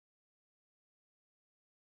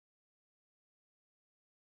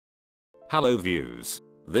Hello views.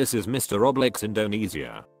 This is Mr. Oblex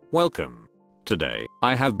Indonesia. Welcome. Today,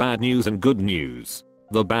 I have bad news and good news.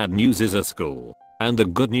 The bad news is a school. And the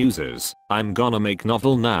good news is, I'm gonna make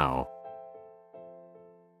novel now.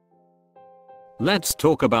 Let's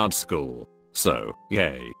talk about school. So,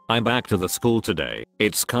 yay, I'm back to the school today.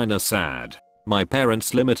 It's kinda sad. My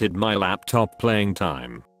parents limited my laptop playing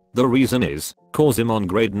time. The reason is, cause I'm on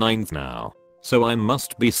grade 9th now. So I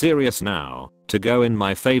must be serious now, to go in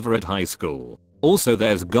my favorite high school. Also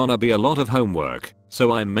there's gonna be a lot of homework,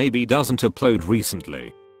 so I maybe doesn't upload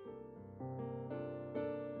recently.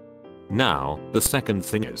 Now, the second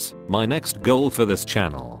thing is, my next goal for this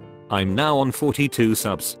channel. I'm now on 42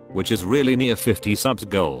 subs, which is really near 50 subs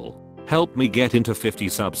goal. Help me get into 50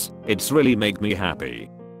 subs, it's really make me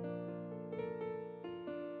happy.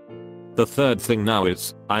 The third thing now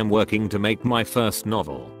is, I'm working to make my first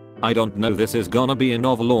novel. I don't know this is gonna be a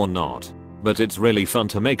novel or not, but it's really fun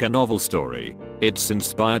to make a novel story. It's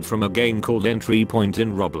inspired from a game called Entry Point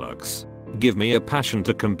in Roblox. Give me a passion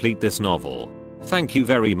to complete this novel. Thank you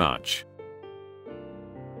very much.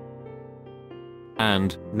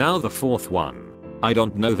 And now the fourth one. I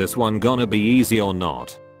don't know this one gonna be easy or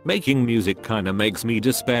not. Making music kinda makes me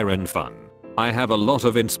despair and fun. I have a lot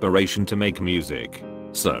of inspiration to make music.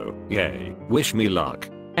 So, yay, wish me luck.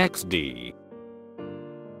 XD.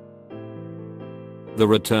 The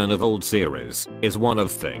return of old series is one of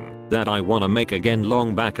thing that I wanna make again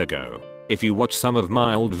long back ago. If you watch some of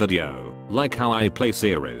my old video, like how I play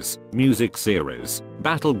series, music series,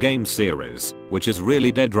 battle game series, which is really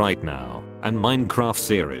dead right now, and Minecraft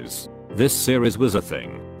series. This series was a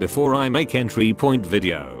thing before I make Entry Point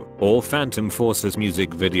video, or Phantom Forces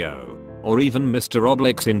music video, or even Mr.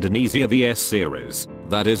 Oblex Indonesia vs series,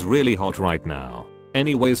 that is really hot right now.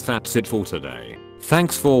 Anyways, that's it for today.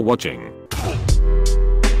 Thanks for watching.